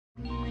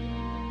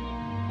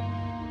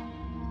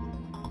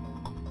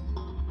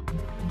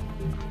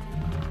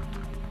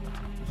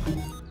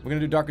We're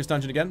gonna do Darkest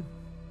Dungeon again.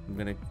 I'm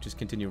gonna just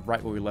continue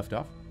right where we left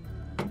off.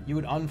 You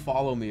would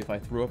unfollow me if I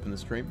threw up in the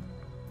stream.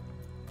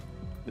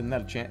 Isn't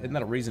that a chance? Isn't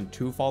that a reason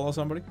to follow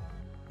somebody?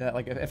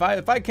 Like if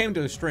I came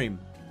to a stream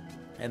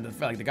and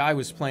the guy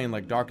was playing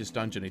like Darkest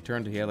Dungeon,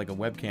 he had like a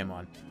webcam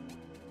on,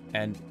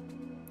 and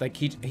like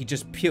he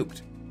just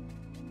puked,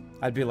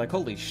 I'd be like,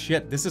 holy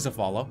shit, this is a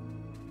follow,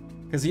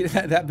 because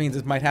that means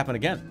it might happen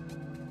again.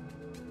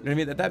 You know what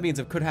I mean? That means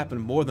it could happen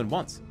more than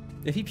once.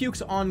 If he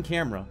pukes on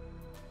camera,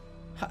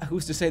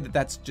 who's to say that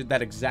that's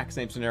that exact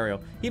same scenario?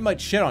 He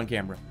might shit on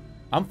camera.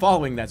 I'm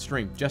following that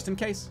stream just in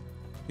case.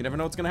 You never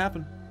know what's gonna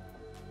happen.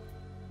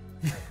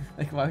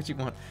 Like, why would you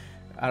want?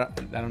 I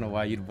don't know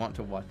why you'd want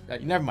to watch.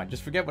 Never mind.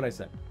 Just forget what I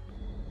said.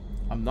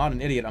 I'm not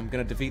an idiot. I'm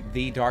gonna defeat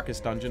the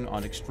Darkest Dungeon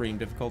on extreme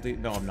difficulty.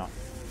 No, I'm not.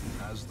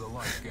 As the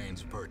light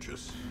gains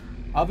purchase,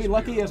 I'll be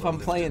lucky if I'm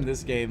playing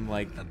this game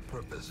like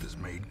purpose is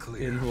made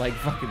clear. in like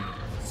fucking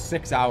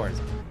 6 hours.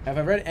 Have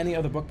I read any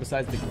other book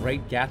besides The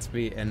Great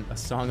Gatsby and A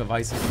Song of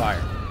Ice and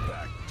Fire?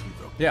 Back to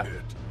the Yeah.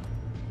 pit.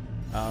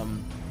 I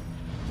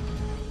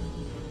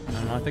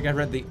don't know. I think I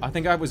read the. I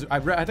think I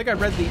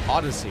read the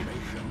Odyssey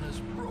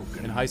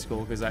in high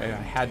school because I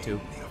had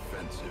to.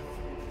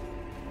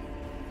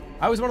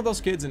 I was one of those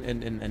kids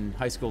in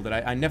high school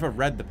that I never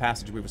read the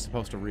passage we were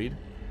supposed to read,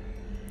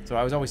 so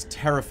I was always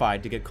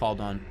terrified to get called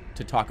on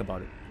to talk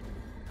about it.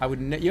 I would,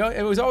 you know,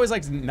 it was always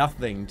like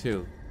nothing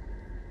too.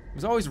 I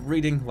was always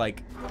reading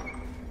like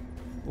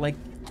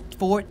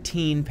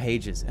 14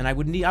 pages, and I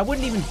wouldn't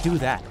even do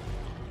that.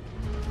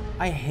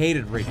 I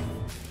hated reading.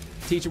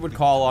 Teacher would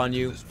call on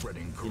you.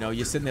 You know,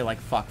 you're sitting there like,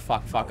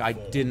 fuck. I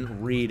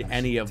didn't read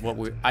any of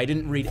I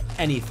didn't read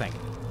anything.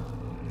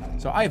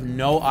 So I have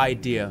no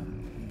idea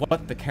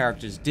what the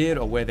characters did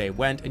or where they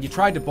went, and you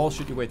tried to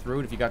bullshit your way through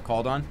it if you got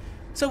called on.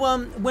 So,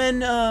 when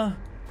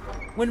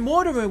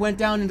Mortimer went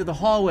down into the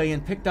hallway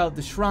and picked out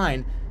the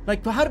shrine,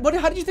 like, how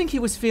did you think he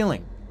was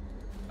feeling?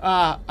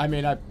 I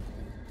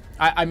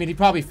mean, he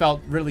probably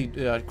felt really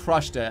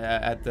crushed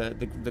at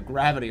the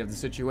gravity of the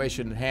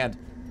situation at hand.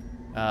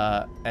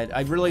 And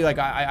I really, like,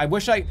 I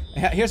wish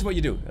here's what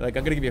you do. Like,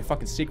 I'm gonna give you a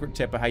fucking secret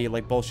tip of how you,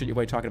 like, bullshit your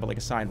way talking about, like,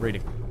 a signed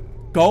reading.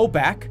 Go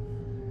back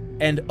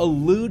and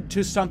allude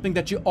to something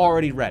that you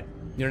already read.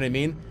 You know what I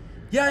mean?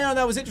 Yeah,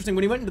 that was interesting.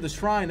 When he went into the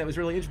shrine, that was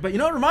really interesting. But you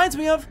know what it reminds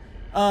me of?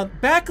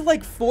 Back,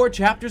 like, 4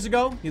 chapters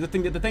ago, the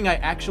thing I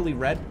actually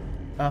read,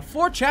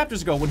 4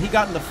 chapters ago when he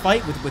got in the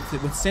fight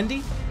with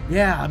Cindy,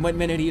 yeah, and when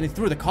he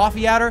threw the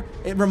coffee at her,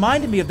 it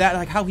reminded me of that,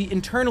 like, how he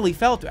internally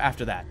felt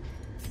after that.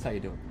 That's how you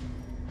do it.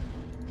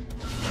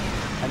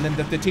 And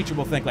then the teacher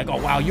will think like,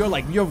 oh wow,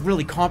 you're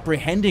really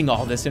comprehending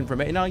all this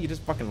information. No, you're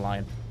just fucking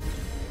lying.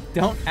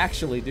 Don't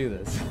actually do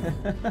this.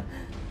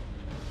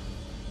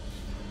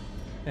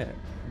 Yeah,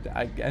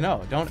 I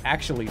know, don't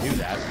actually do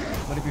that.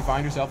 What if you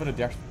find yourself in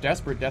a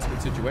desperate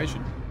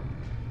situation?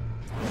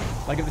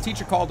 Like if the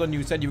teacher called on you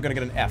and said you were gonna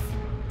get an F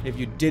if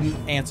you didn't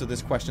answer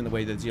this question the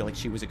way that like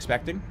she was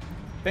expecting,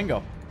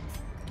 bingo.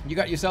 You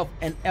got yourself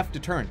an F to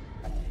turn.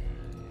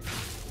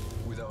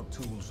 Without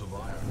tools of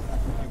iron,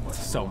 you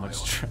must so much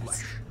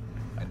stress.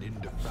 An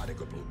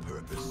indefatigable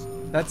purpose.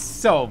 That's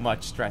so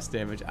much stress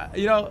damage.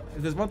 You know,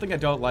 if there's one thing I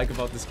don't like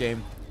about this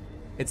game,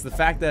 it's the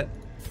fact that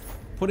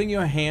putting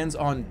your hands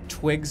on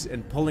twigs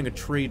and pulling a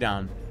tree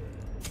down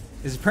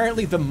is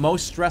apparently the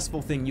most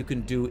stressful thing you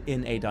can do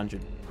in a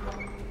dungeon.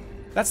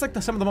 That's like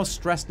some of the most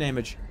stress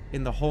damage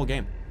in the whole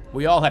game.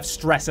 We all have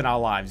stress in our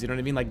lives, you know what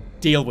I mean? Like,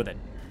 deal with it.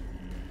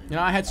 You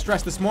know, I had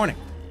stress this morning.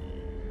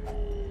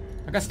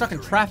 I got stuck in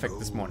traffic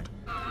this morning.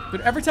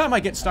 But every time I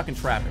get stuck in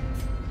traffic,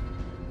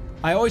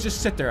 I always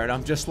just sit there and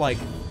I'm just like,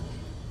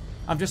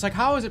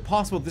 how is it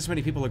possible this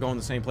many people are going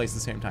the same place at the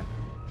same time?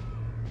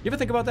 You ever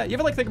think about that? You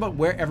ever like think about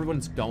where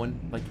everyone's going,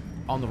 like,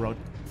 on the road?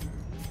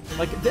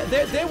 Like,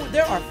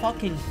 there are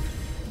fucking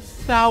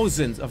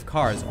thousands of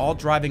cars all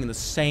driving in the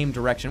same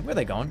direction. Where are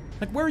they going?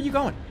 Like, where are you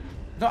going?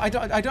 No,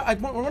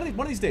 one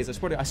of these days,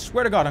 I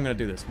swear to God, I'm gonna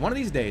do this. One of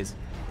these days,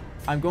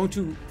 I'm going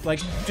to, like,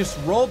 just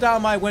roll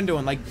down my window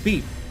and, like,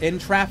 beep in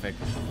traffic.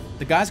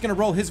 The guy's gonna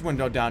roll his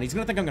window down. He's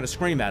gonna think I'm gonna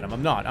scream at him.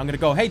 I'm not. I'm gonna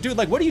go, hey, dude,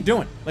 like, what are you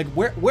doing? Like,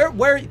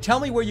 where, tell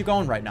me where you're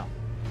going right now.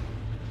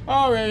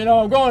 Oh, you know,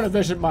 I'm going to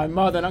visit my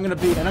mother, and I'm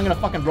gonna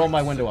fucking roll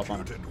my window up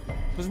on him.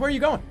 Because where are you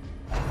going?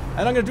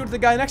 And I'm gonna do it to the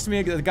guy next to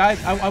me. The guy,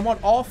 I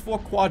want all 4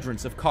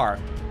 quadrants of car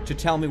to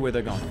tell me where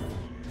they're going.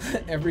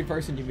 Every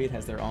person you meet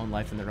has their own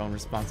life and their own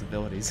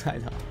responsibilities. I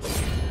know.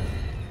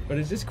 But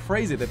it's just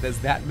crazy that there's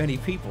that many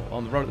people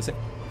on the road at the same.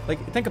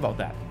 Like, think about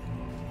that.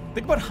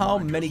 Think about how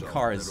many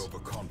cars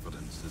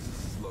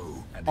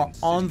are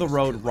on the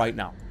road right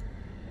now.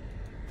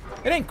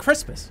 It ain't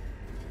Christmas.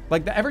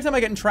 Like, every time I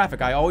get in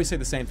traffic, I always say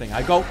the same thing.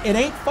 I go, it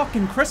ain't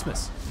fucking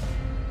Christmas.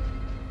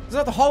 It's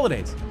not the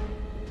holidays.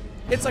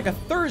 It's like a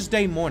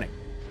Thursday morning.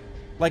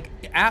 Like,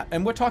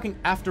 and we're talking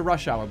after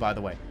rush hour, by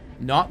the way.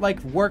 Not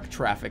like work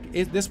traffic.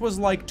 This was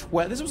like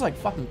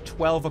fucking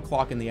 12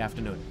 o'clock in the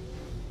afternoon.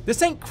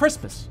 This ain't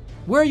Christmas.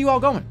 Where are you all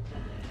going?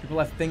 People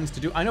have things to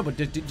do. I know, but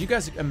did you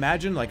guys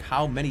imagine like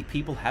how many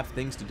people have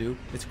things to do?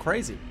 It's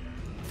crazy.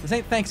 This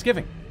ain't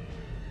Thanksgiving.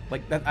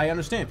 Like, that, I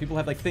understand. People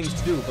have, like, things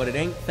to do, but it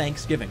ain't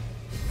Thanksgiving.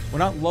 We're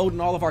not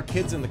loading all of our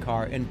kids in the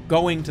car and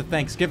going to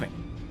Thanksgiving.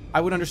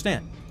 I would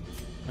understand.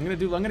 I'm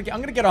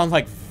gonna get on,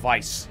 like,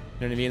 Vice.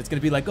 You know what I mean? It's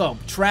gonna be like, oh,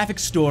 traffic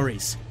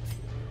stories.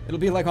 It'll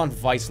be like on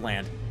Vice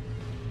Land.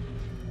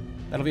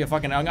 That'll be a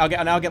fucking...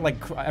 I'll get, like,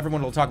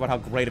 everyone will talk about how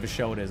great of a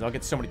show it is. I'll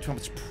get so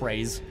much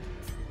praise.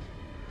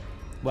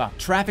 Wow,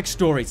 traffic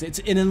stories. It's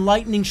an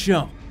enlightening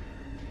show.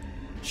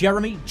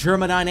 Jeremy,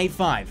 Jerma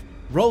 985,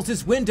 rolls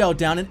his window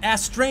down and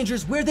asks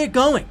strangers where they're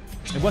going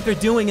and what they're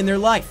doing in their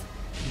life.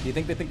 Do you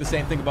think they think the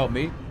same thing about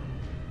me?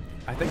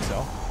 I think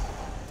so.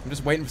 I'm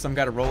just waiting for some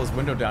guy to roll his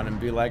window down and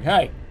be like,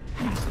 hey,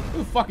 where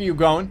the fuck are you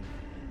going?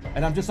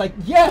 And I'm just like,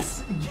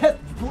 yes, yes,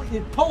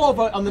 pull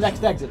over on the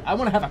next exit. I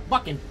want to have a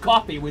fucking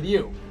coffee with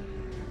you.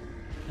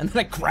 And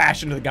then I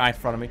crash into the guy in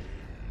front of me.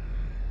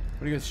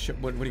 What are you guys,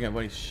 what are you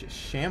guys,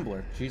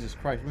 Shambler? Jesus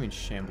Christ, what do you mean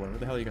Shambler? What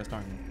the hell are you guys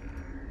talking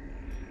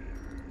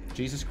about?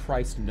 Jesus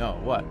Christ, no,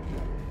 what?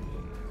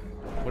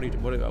 What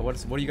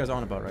are you guys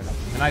on about right now?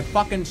 And I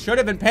fucking should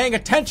have been paying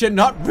attention,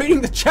 not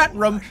reading the chat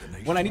room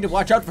when I need to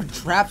watch out for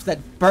traps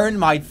that burn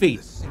my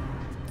feet.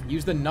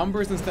 Use the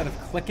numbers instead of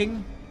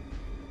clicking.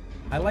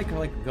 I like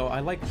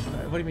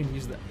what do you mean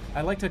use the,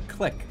 I like to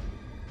click.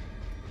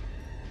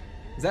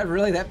 Is that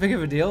really that big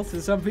of a deal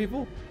to some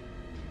people?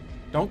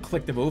 Don't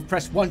click the move,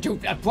 press 1, 2,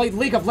 play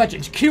League of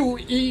Legends,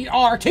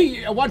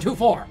 QERT 1, 2,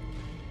 4.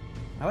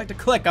 I like to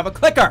click, I'm a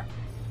clicker.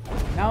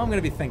 Now I'm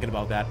gonna be thinking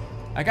about that.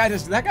 That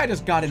guy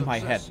just got in my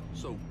head.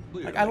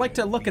 Like, I like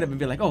to look at him and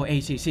be like, oh,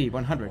 ACC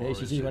 100,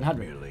 ACC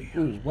 100,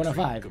 ooh,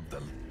 105.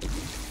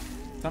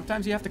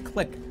 Sometimes you have to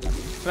click.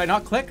 Should I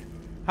not click?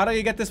 How do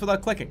you get this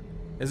without clicking?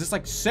 Is this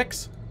like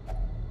 6?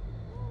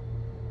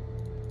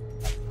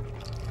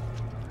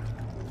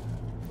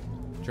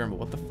 Jerma,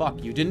 what the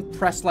fuck? You didn't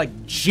press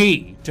like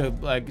G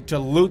to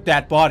loot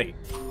that body.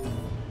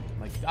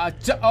 Like,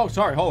 oh,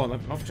 sorry, hold on.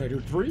 What should I do?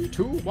 3,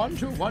 2, 1,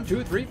 2, 1,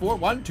 2, 3, 4,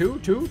 1, 2,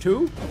 2,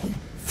 2.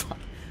 Fuck.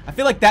 I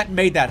feel like that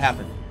made that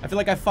happen. I feel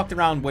like I fucked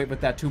around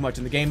with that too much,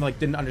 and the game like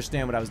didn't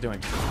understand what I was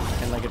doing,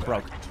 and like it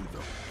broke.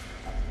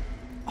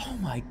 Oh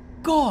my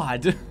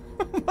god!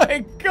 Oh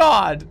my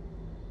god!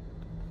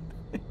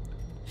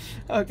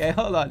 Okay,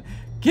 hold on.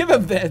 Give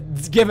him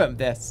this. Give him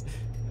this.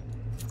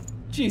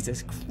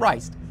 Jesus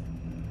Christ.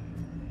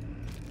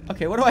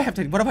 Okay, what do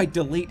I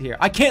delete here?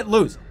 I can't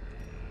lose.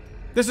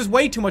 This is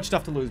way too much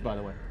stuff to lose, by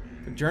the way.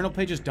 The journal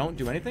pages don't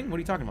do anything? What are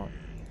you talking about?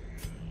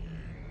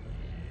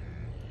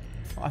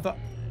 Oh,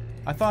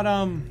 I thought,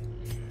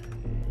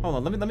 hold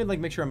on, let me like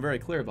make sure I'm very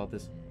clear about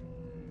this.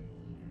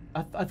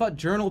 I thought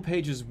journal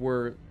pages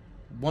were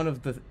one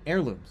of the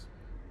heirlooms.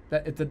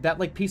 That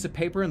like piece of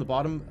paper in the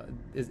bottom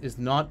is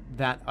not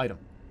that item.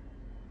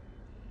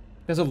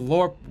 Those are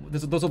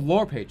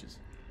lore pages.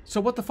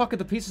 So what the fuck are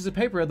the pieces of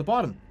paper at the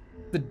bottom?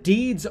 The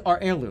deeds are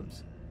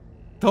heirlooms.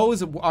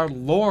 Those are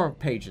lore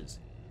pages.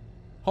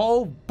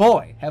 Oh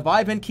boy, have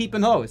I been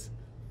keeping those.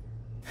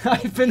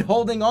 I've been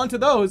holding on to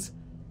those.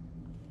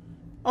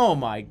 Oh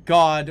my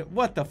god,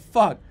 what the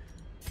fuck?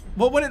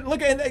 Well,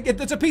 look at it,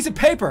 it's a piece of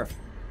paper.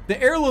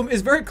 The heirloom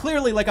is very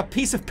clearly like a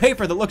piece of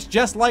paper that looks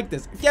just like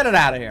this. Get it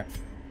out of here.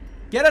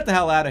 Get it the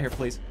hell out of here,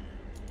 please.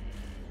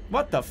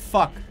 What the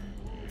fuck?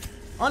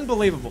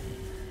 Unbelievable.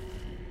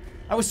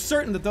 I was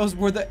certain that those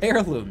were the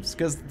heirlooms,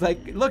 because, like,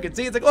 look, it's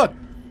like,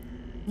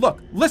 look,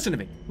 listen to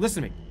me,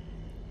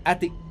 At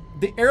the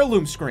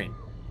heirloom screen,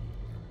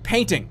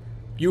 painting,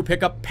 you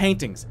pick up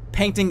paintings.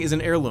 Painting is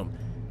an heirloom.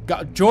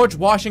 Got George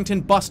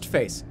Washington bust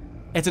face,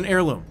 it's an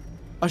heirloom.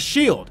 A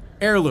shield,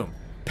 heirloom.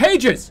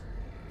 Pages,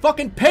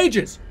 fucking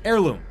pages,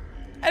 heirloom.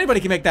 Anybody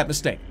can make that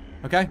mistake,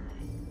 okay?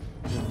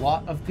 A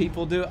lot of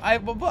people do.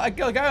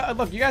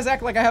 Look, you guys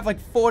act like I have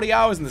like 40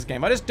 hours in this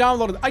game. I just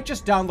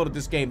downloaded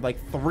this game like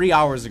 3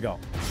 hours ago.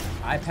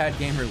 iPad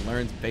Gamer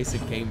learns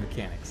basic game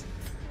mechanics.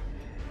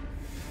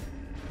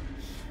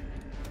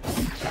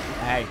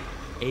 Hey,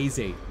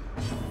 easy.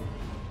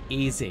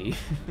 Easy.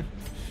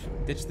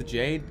 Ditch the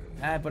Jade?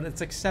 But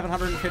it's like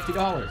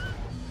 $750.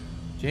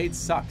 Jade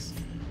sucks.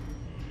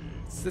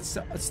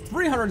 It's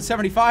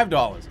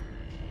 $375.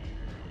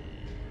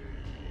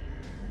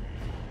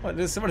 What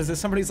is this?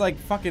 Somebody's like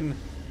fucking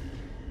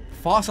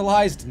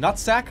fossilized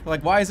nutsack?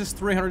 Like, why is this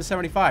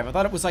 $375? I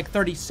thought it was like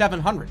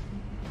 $3,700.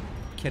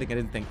 Kidding,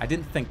 I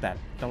didn't think that.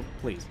 Don't,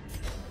 please.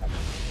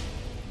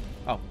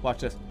 Oh,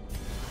 watch this.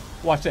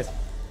 Watch this.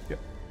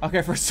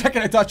 Okay, for a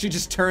second I thought she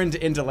just turned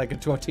into like a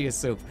tortilla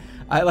soup.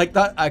 I like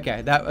thought,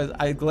 okay, that was,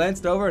 I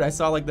glanced over and I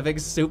saw like the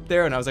big soup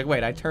there and I was like,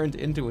 wait, I turned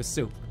into a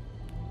soup.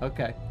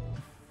 Okay.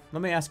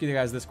 Let me ask you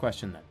guys this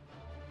question then.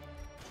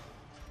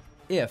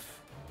 If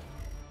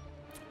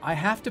I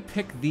have to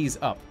pick these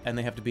up, and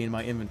they have to be in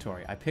my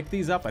inventory. I pick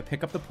these up, I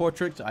pick up the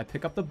portraits, I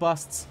pick up the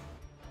busts.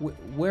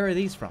 Where are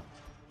these from?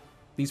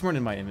 These weren't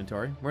in my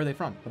inventory. Where are they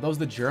from? Are those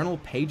the journal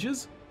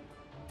pages?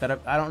 That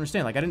I don't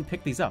understand. Like, I didn't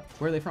pick these up.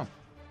 Where are they from?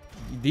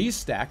 These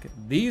stack.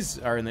 These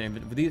are in the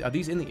inventory. Are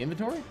these in the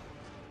inventory?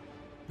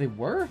 They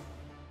were?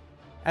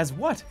 As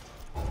what?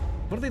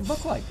 What do they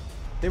look like?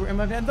 They were in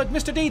my... Look,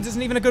 Mr. Deeds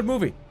isn't even a good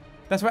movie.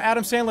 That's where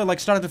Adam Sandler, like,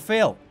 started to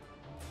fail.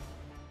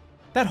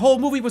 That whole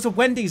movie was a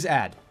Wendy's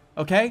ad,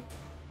 okay?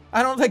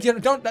 I don't think,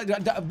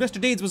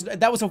 Mr. Deeds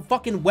that was a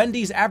fucking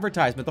Wendy's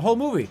advertisement, the whole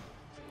movie.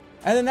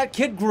 And then that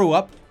kid grew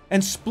up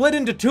and split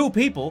into 2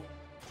 people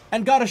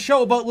and got a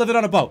show about living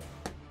on a boat.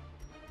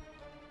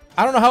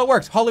 I don't know how it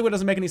works. Hollywood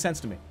doesn't make any sense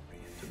to me.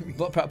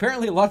 But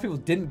apparently a lot of people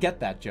didn't get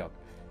that joke.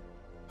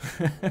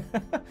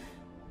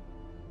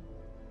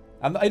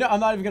 I'm not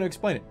even gonna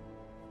explain it.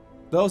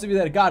 Those of you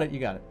that got it, you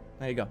got it.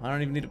 There you go. I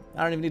don't even need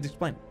to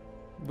explain it.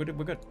 We're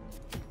good.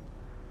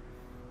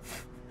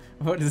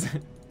 What is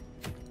it?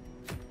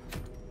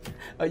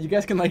 Oh, you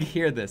guys can like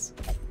hear this.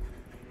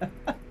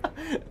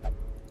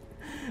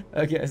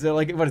 Okay, so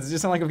like, what does it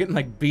just sound like I'm getting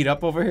like beat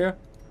up over here?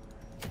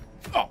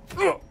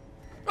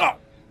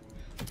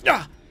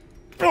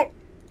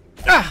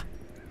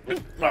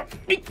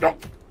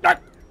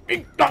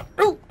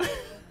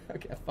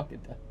 Okay, I'm fucking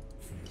done.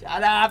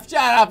 Shut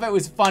up, it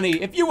was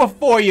funny. If you were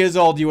 4 years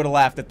old, you would have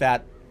laughed at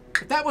that.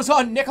 If that was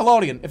on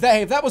Nickelodeon, if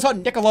that was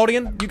on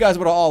Nickelodeon, you guys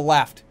would have all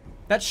laughed.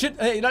 That shit,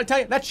 you know what I tell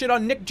you, that shit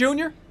on Nick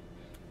Jr.?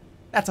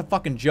 That's a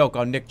fucking joke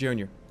on Nick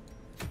Jr.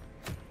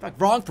 Like,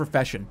 wrong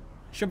profession.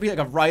 Should be like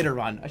a writer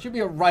on, I should be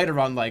a writer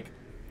on like,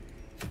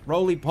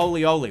 Roly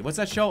Poly Oly. What's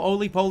that show?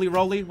 Oly Poly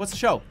Roly? What's the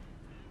show?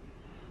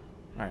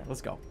 Alright,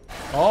 let's go.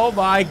 Oh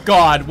my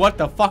god, what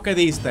the fuck are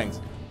these things?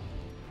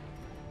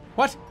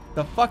 What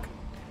the fuck?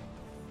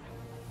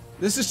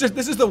 This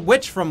is the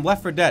witch from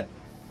Left 4 Dead.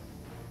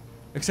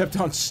 Except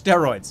on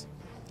steroids.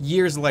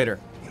 Years later.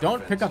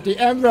 Don't pick up the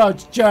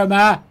emeralds,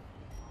 Jerma!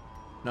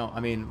 No,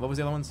 I mean, what was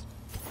the other ones?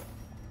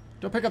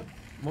 Don't pick up...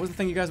 What was the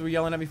thing you guys were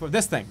yelling at me for?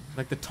 This thing.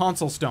 Like the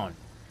tonsil stone.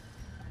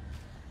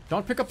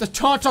 Don't pick up the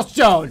tonsil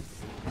stone!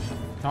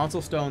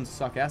 Tonsil stones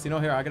suck ass. You know,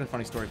 here, I got a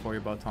funny story for you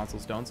about tonsil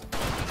stones.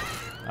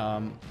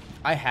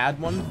 I had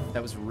one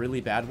that was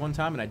really bad one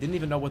time, and I didn't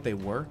even know what they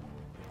were.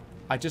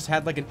 I just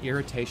had like an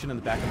irritation in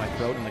the back of my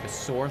throat and like a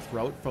sore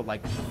throat for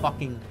like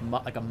fucking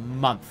like a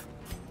month.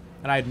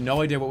 And I had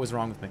no idea what was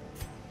wrong with me.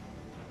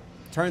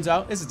 Turns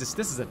out, this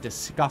is a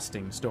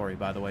disgusting story,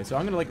 by the way, so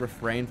I'm gonna like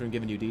refrain from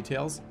giving you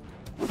details.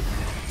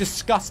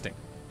 Disgusting.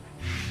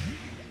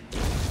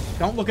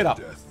 Don't look it up.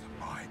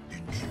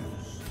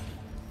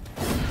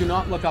 Do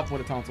not look up what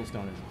a tonsil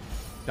stone is.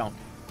 Don't.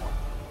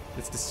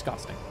 It's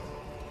disgusting.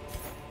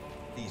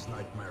 These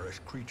nightmarish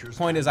creatures.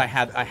 Point is, I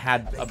had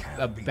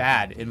a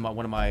bad in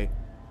one of my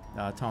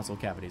tonsil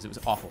cavities. It was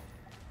awful.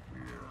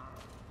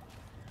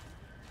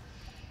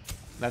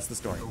 That's the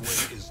story.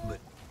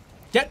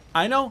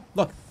 I know.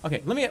 Look.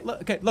 Okay.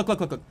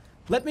 Look.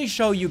 Let me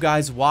show you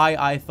guys why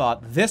I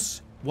thought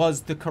this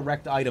was the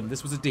correct item.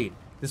 This was a deed.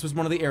 This was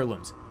one of the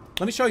heirlooms.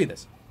 Let me show you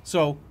this.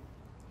 So,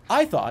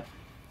 I thought.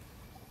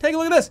 Take a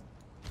look at this.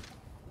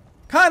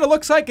 Kind of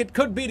looks like it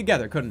could be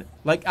together, couldn't it?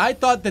 Like, I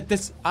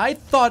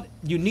thought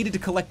you needed to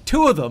collect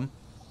 2 of them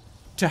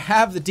to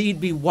have the deed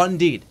be one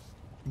deed.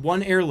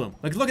 One heirloom.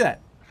 Like, look at that.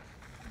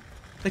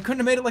 They couldn't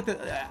have made it like the...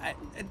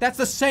 that's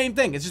the same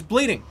thing. It's just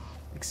bleeding.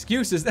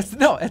 Excuses.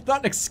 No, it's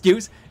not an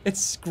excuse.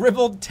 It's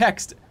scribbled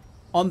text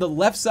on the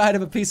left side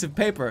of a piece of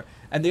paper,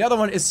 and the other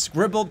one is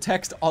scribbled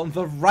text on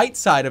the right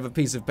side of a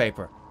piece of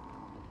paper.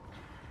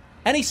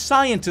 Any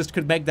scientist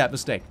could make that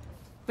mistake.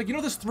 Like, you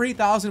know there's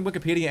 3,000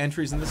 Wikipedia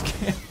entries in this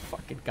game?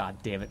 Fucking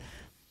goddamn it.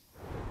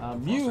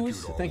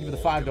 Muse, thank you for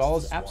the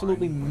 $5.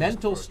 Absolutely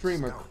mental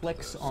streamer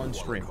clicks on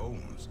stream.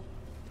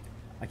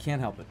 I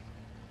can't help it.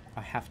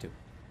 I have to.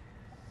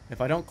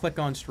 If I don't click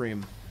on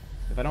stream,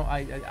 if I don't,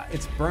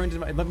 it's burned in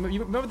my...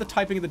 You remember the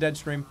typing of the dead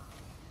stream?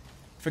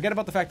 Forget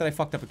about the fact that I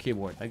fucked up a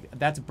keyboard.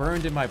 That's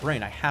burned in my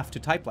brain. I have to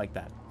type like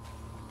that.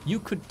 You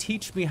could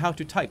teach me how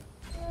to type,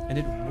 and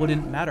it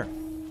wouldn't matter.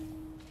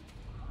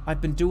 I've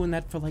been doing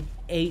that for like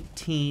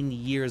 18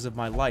 years of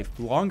my life.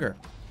 Longer.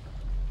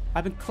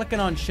 I've been clicking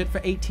on shit for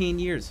 18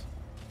 years.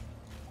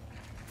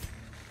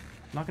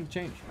 Not gonna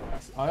change.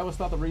 I always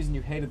thought the reason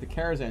you hated the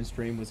Karazhan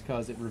stream was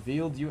because it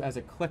revealed you as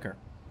a clicker.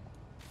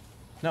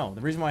 No,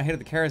 the reason why I hated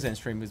the Karazhan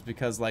stream was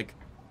because, like,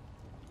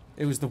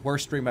 it was the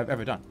worst stream I've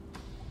ever done.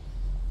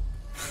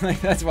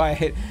 Like, that's why I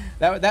hate...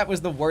 That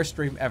was the worst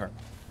stream ever.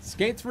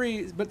 Skate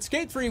 3... But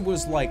Skate 3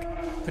 was,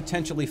 like,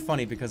 potentially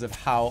funny because of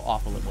how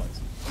awful it was.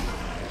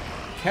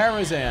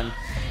 Karazhan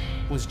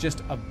was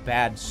just a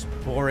bad,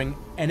 boring...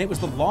 And it was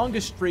the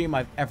longest stream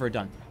I've ever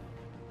done.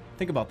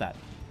 Think about that.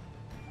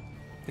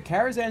 The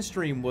Karazhan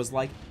stream was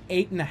like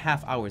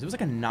 8.5 hours. It was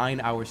like a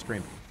 9-hour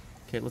stream.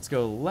 Okay, let's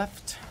go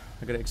left.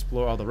 I gotta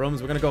explore all the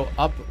rooms. We're gonna go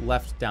up,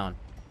 left, down.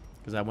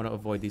 Because I want to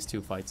avoid these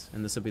 2 fights.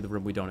 And this will be the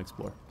room we don't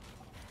explore.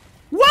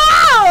 Whoa!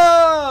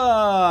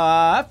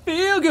 I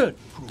feel good.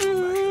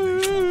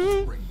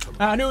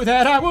 I knew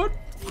that I would.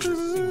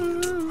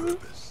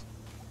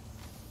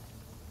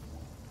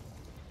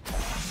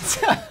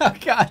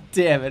 God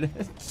damn it.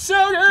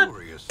 So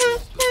good.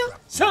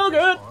 So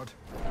good.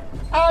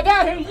 I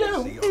got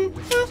you.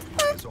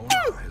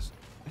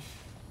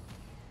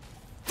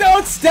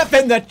 Don't step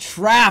in the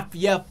trap,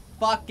 you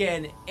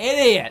fucking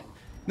idiot.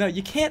 No,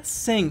 you can't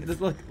sing.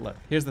 Look,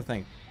 here's the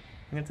thing.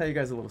 I'm gonna tell you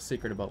guys a little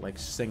secret about like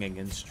singing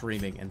and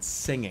streaming and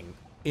singing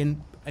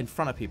in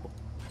front of people.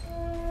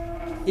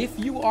 if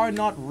you are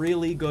not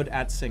really good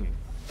at singing,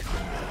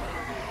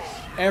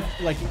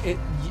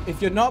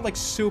 if you're not like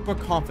super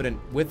confident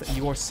with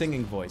your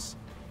singing voice,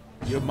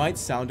 you might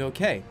sound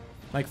okay.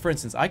 Like for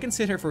instance, I can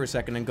sit here for a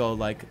second and go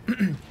like,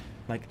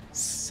 like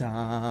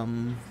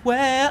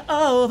somewhere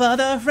over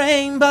the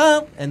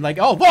rainbow, and like,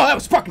 oh, whoa, that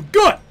was fucking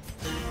good.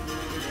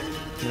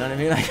 You know what I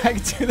mean? Like I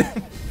can do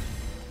that.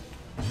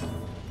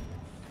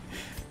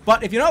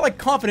 But if you're not like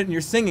confident in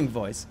your singing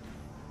voice,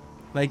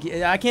 like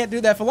I can't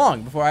do that for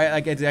long before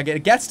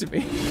it gets to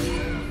me.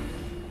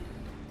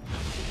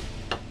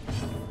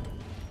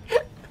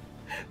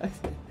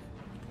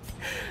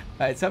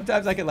 Alright,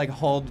 sometimes I can like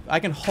hold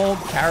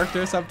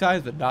character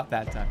sometimes, but not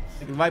that time.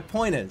 Like, my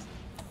point is,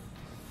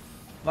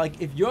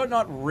 like if you're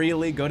not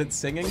really good at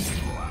singing,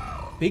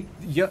 if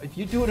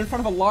you do it in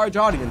front of a large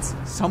audience,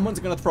 someone's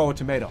gonna throw a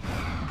tomato.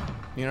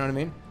 You know what I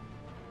mean?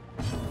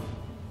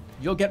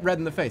 You'll get red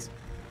in the face.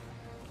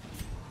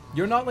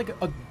 You're not like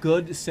a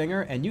good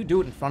singer and you do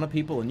it in front of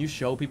people and you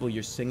show people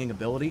your singing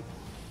ability,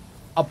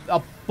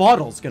 a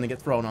bottle's gonna get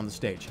thrown on the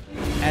stage.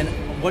 And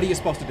what are you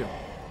supposed to do?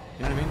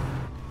 You know what I mean?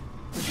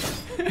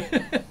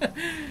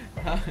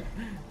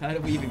 How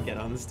do we even get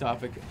on this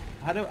topic?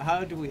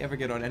 How do we ever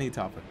get on any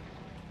topic?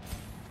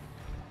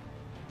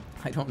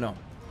 I don't know.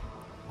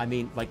 I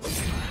mean, like,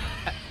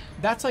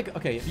 that's like,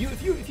 okay, if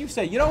you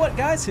say, you know what,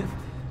 guys,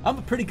 I'm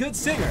a pretty good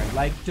singer,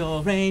 like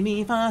do re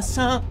mi fa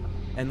sol,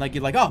 and like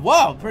you're like, oh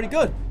wow, pretty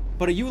good.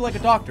 But are you like a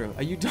doctor?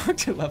 Are you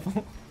doctor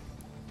level?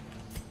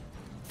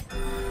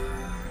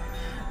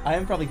 I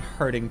am probably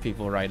hurting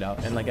people right now,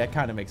 and like that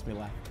kind of makes me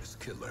laugh.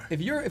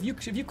 If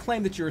you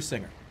claim that you're a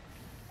singer,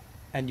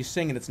 and you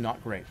sing and it's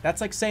not great,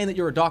 that's like saying that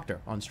you're a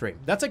doctor on stream.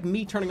 That's like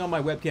me turning on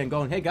my webcam and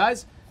going, hey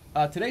guys,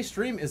 today's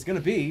stream is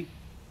gonna be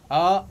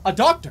a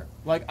doctor.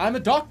 Like I'm a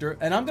doctor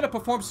and I'm gonna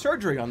perform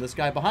surgery on this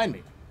guy behind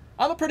me.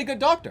 I'm a pretty good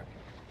doctor,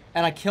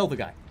 and I kill the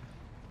guy.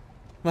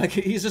 Like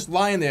he's just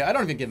lying there. I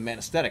don't even give him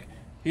anesthetic.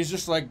 He's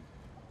just like,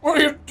 what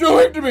are you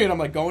doing to me? And I'm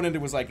like going into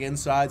his like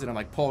insides and I'm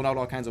like pulling out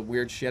all kinds of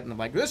weird shit and I'm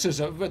like, this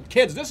is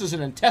kids, this is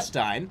an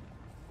intestine.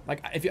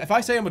 Like if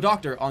I say I'm a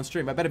doctor on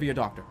stream, I better be a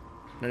doctor.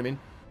 You know what I mean?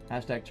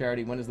 Hashtag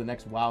charity. When is the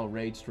next WoW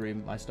raid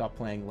stream? I stopped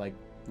playing like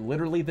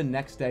literally the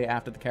next day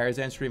after the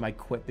Karazhan stream. I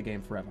quit the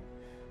game forever.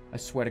 I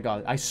swear to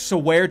God. I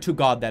swear to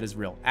God that is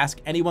real. Ask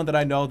anyone that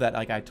I know that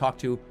like I talked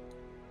to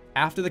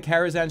after the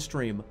Karazhan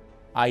stream.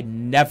 I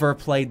never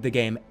played the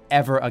game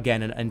ever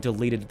again and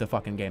deleted the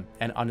fucking game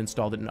and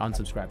uninstalled it and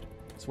unsubscribed.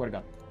 I swear to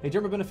God. Hey,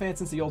 Jerma, been a fan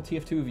since the old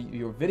TF2.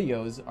 Your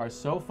videos are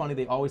so funny.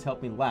 They always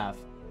help me laugh,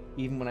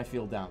 even when I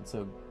feel down.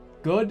 So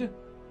good.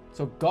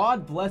 So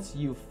God bless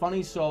you,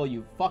 funny soul,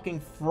 you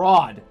fucking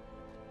fraud.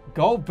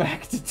 Go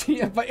back to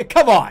TF.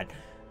 Come on.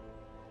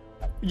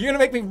 You're gonna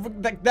make me.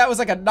 That was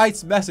like a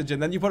nice message,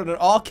 and then you put it in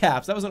all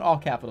caps. That was in all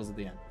capitals at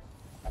the end.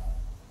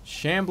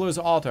 Shambler's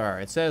altar.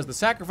 It says the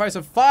sacrifice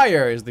of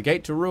fire is the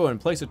gate to ruin.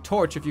 Place a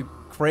torch if you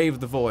crave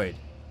the void.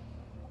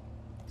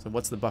 So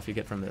what's the buff you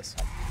get from this?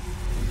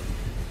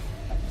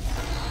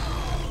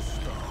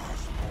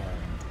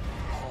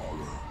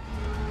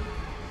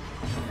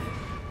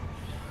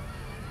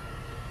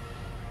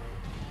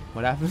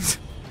 What happens?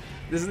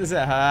 This is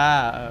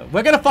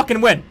we're gonna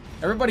fucking win.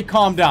 Everybody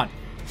calm down.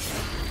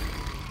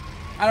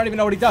 I don't even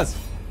know what he does.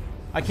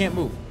 I can't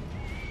move.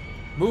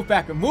 Move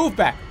back, move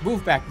back,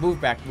 move back,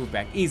 move back, move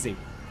back. Easy.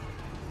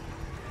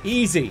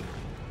 Easy.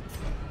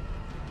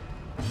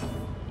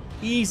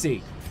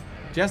 Easy.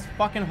 Just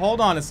fucking hold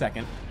on a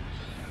second.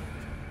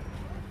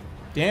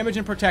 Damage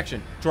and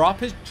protection. Drop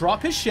his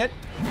shit.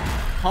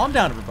 Calm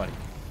down, everybody.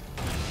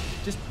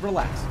 Just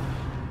relax.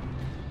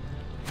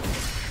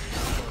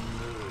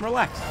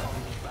 Relax.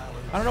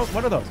 I don't know,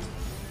 what are those?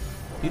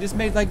 He just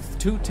made like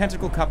 2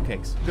 tentacle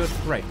cupcakes. Good,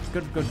 great.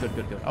 Good.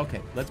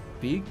 Okay, let's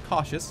be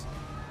cautious.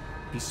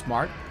 Be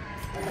smart.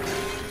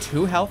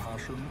 2 health.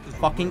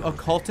 Fucking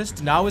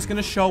occultist now is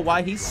gonna show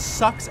why he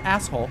sucks,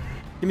 asshole.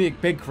 Give me a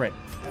big crit.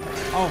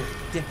 Oh,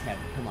 dickhead.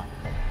 Come on.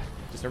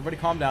 Just everybody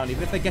calm down.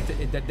 Even if they get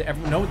to...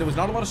 no, there was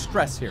not a lot of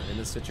stress here in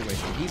this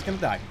situation. He's gonna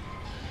die.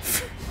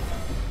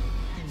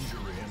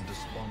 Injury and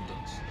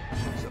despondence.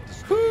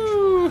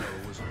 Whew.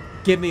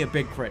 Give me a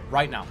big crit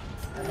right now.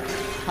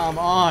 Come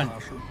on.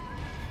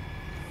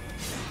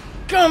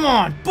 Come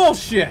on.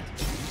 Bullshit.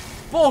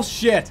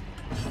 Bullshit.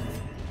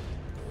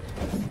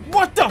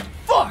 What the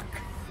fuck?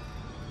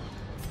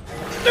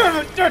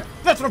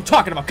 That's what I'm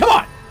talking about. Come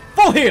on.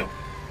 Full heal.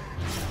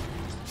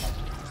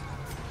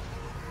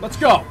 Let's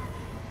go.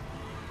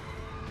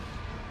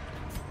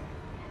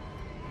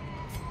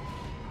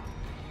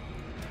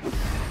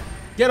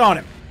 Get on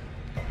him.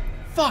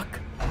 Fuck.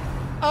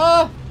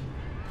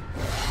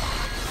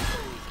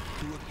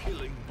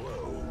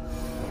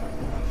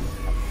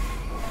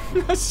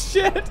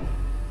 Shit!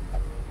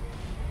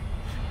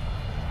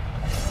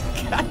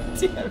 God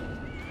damn it.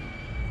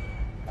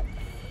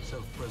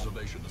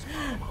 Self-preservation is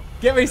paramount.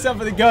 Give me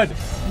something good.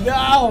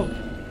 No!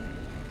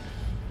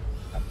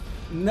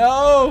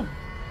 No!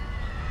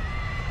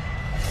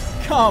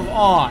 Come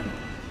on!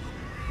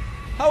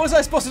 How was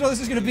I supposed to know this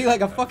was gonna be like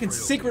a fucking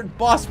secret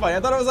boss fight? I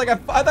thought it was like I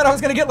thought I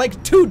was gonna get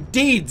like 2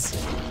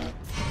 deeds.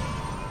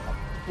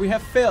 We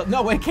have failed.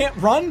 No, I can't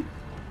run?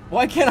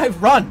 Why can't I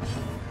run?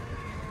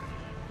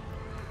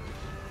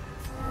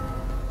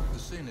 The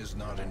sin is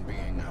not in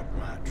being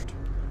outmatched,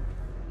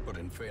 but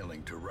in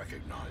failing to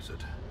recognize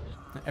it.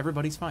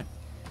 Everybody's fine.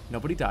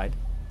 Nobody died.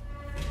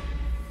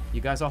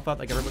 You guys all thought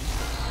like everybody...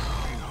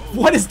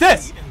 What is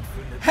this?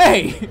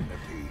 Hey!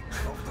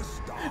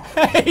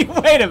 Hey,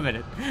 wait a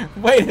minute.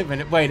 Wait a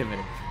minute, wait a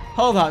minute.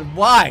 Hold on,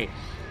 why?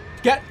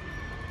 Get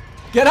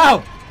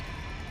out!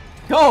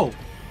 Go!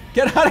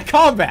 Get out of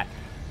combat!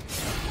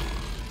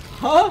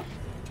 Huh?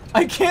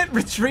 I can't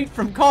retreat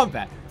from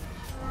combat.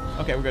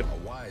 Okay, we're good.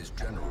 A wise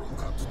general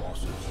cuts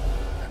losses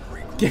and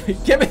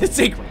regroups. Give me the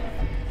secret!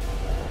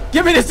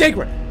 Give me the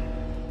secret!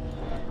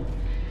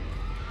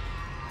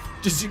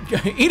 Just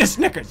eat a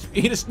Snickers.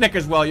 Eat a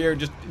Snickers while you're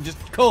just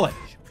cool it.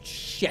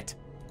 Shit.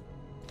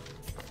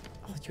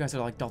 Oh, you guys are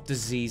like all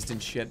diseased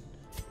and shit.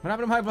 What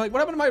happened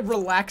to my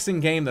relaxing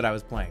game that I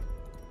was playing?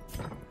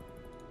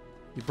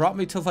 You brought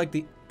me to like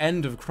the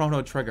end of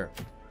Chrono Trigger.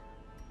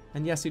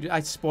 And yes, you did. I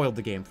spoiled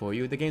the game for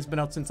you. The game's been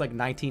out since like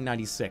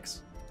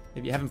 1996.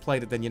 If you haven't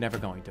played it, then you're never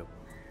going to.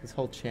 This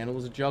whole channel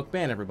is a joke.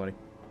 Ban everybody.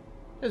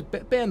 Just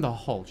ban the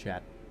whole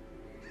chat.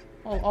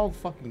 All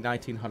fucking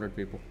 1900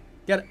 people.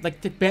 Get it?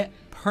 Like, ban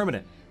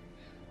permanent.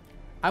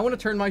 I want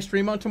to turn my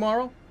stream on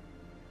tomorrow,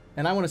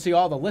 and I want to see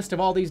all the list of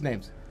all these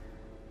names,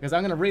 because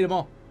I'm gonna read them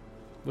all.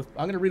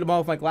 I'm gonna read them all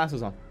with my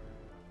glasses on.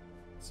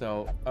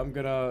 So I'm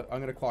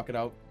gonna clock it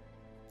out.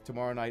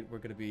 Tomorrow night we're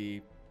gonna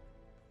be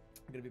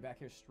back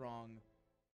here strong.